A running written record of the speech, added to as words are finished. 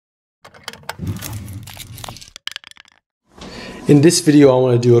In this video, I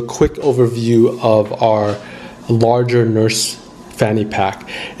want to do a quick overview of our larger nurse fanny pack.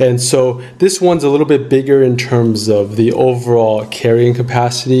 And so this one's a little bit bigger in terms of the overall carrying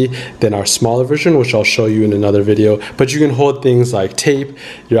capacity than our smaller version, which I'll show you in another video. But you can hold things like tape,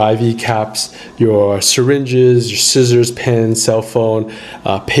 your IV caps, your syringes, your scissors, pens, cell phone,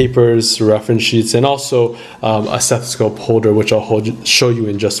 papers, reference sheets, and also a stethoscope holder, which I'll show you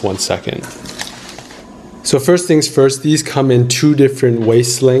in just one second. So first things first, these come in 2 different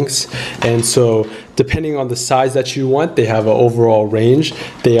waist lengths, and so depending on the size that you want, they have an overall range.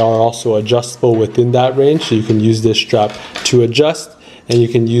 They are also adjustable within that range, so you can use this strap to adjust, and you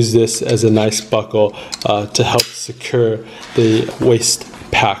can use this as a nice buckle to help secure the waist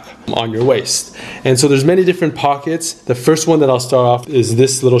pack on your waist. And so there's many different pockets. The first one that I'll start off is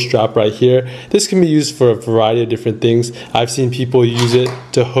this little strap right here. This can be used for a variety of different things. I've seen people use it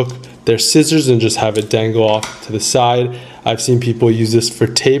to hook their scissors and just have it dangle off to the side. I've seen people use this for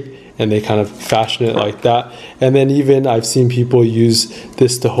tape and they kind of fashion it like that. And then even I've seen people use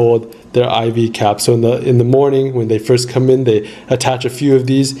this to hold their IV cap. So in the morning when they first come in, they attach a few of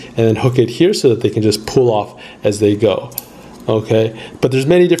these and then hook it here so that they can just pull off as they go. Okay, but there's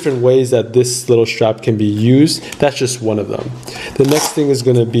many different ways that this little strap can be used. That's just one of them. The next thing is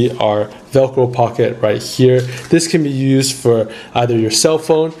going to be our Velcro pocket right here. This can be used for either your cell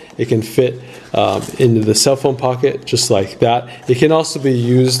phone. It can fit into the cell phone pocket just like that. It can also be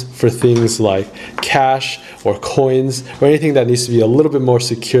used for things like cash or coins or anything that needs to be a little bit more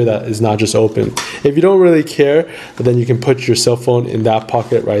secure that is not just open. If you don't really care, then you can put your cell phone in that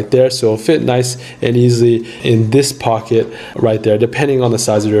pocket right there, so it'll fit nice and easily in this pocket right there, depending on the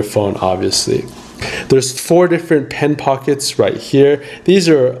size of your phone, obviously. There's 4 different pen pockets right here. These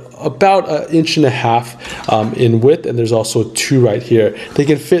are about 1.5 inches in width, and there's also 2 right here. They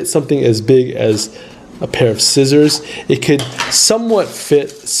can fit something as big as a pair of scissors. It could somewhat fit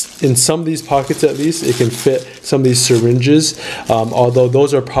in some of these pockets, at least. It can fit some of these syringes, although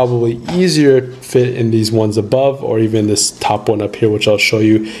those are probably easier to fit in these ones above or even this top one up here, which I'll show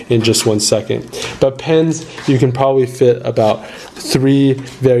you in just one second. But pens, you can probably fit about 3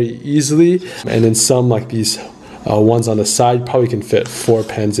 very easily, and in some like these ones on the side, probably can fit 4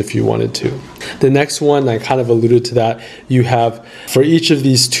 pens if you wanted to. The next one, I kind of alluded to that, you have, for each of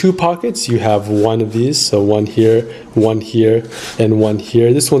these 2 pockets, you have 1 of these, so 1 here, 1 here, and 1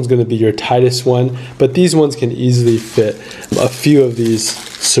 here. This one's going to be your tightest one, but these ones can easily fit a few of these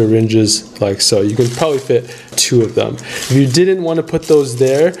syringes like so. You can probably fit 2 of them. If you didn't want to put those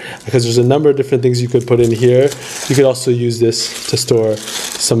there, because there's a number of different things you could put in here, you could also use this to store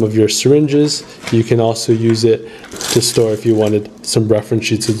some of your syringes. You can also use it to store if you wanted some reference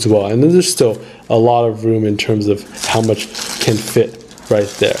sheets as well. And then there's still a lot of room in terms of how much can fit right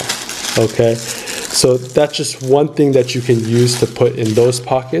there. Okay, so that's just one thing that you can use to put in those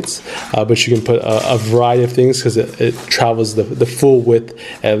pockets, but you can put a variety of things because it travels the full width,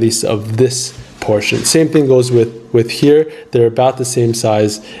 at least of this portion. Same thing goes with here. They're about the same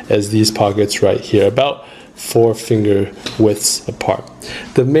size as these pockets right here, about 4 finger widths apart.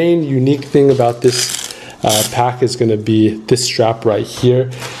 The main unique thing about this pack is going to be this strap right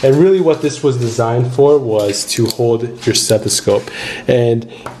here, and really what this was designed for was to hold your stethoscope.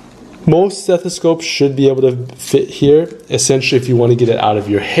 And most stethoscopes should be able to fit here. Essentially, if you want to get it out of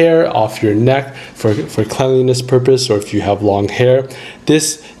your hair, off your neck for cleanliness purpose, or if you have long hair,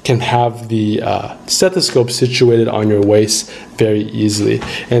 this can have the stethoscope situated on your waist very easily.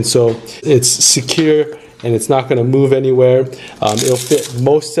 And so it's secure and it's not going to move anywhere. It'll fit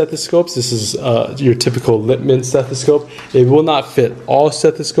most stethoscopes. This is your typical Lippmann stethoscope. It will not fit all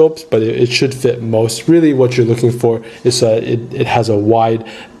stethoscopes, but it should fit most. Really what you're looking for is it has a wide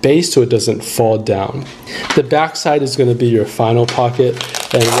base so it doesn't fall down. The back side is going to be your final pocket,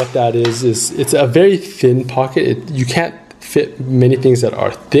 and what that is it's a very thin pocket. You can't fit many things that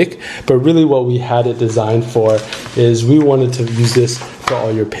are thick, but really what we had it designed for is we wanted to use this for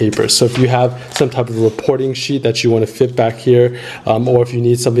all your papers. So if you have some type of reporting sheet that you want to fit back here, or if you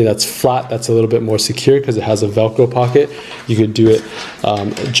need something that's flat, that's a little bit more secure because it has a Velcro pocket, you could do it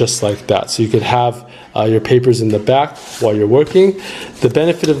just like that. So you could have your papers in the back while you're working. The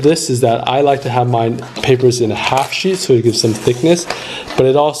benefit of this is that I like to have my papers in a half sheet so it gives some thickness, but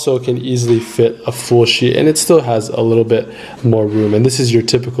it also can easily fit a full sheet, and it still has a little bit more room. And this is your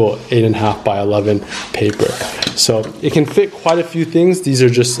typical 8.5 by 11 paper. So it can fit quite a few things. These are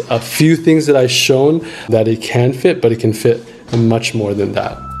just a few things that I've shown that it can fit, but it can fit much more than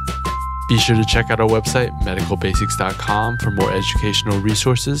that. Be sure to check out our website, medicalbasics.com, for more educational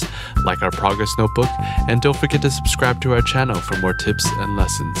resources like our progress notebook, and don't forget to subscribe to our channel for more tips and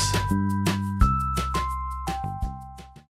lessons.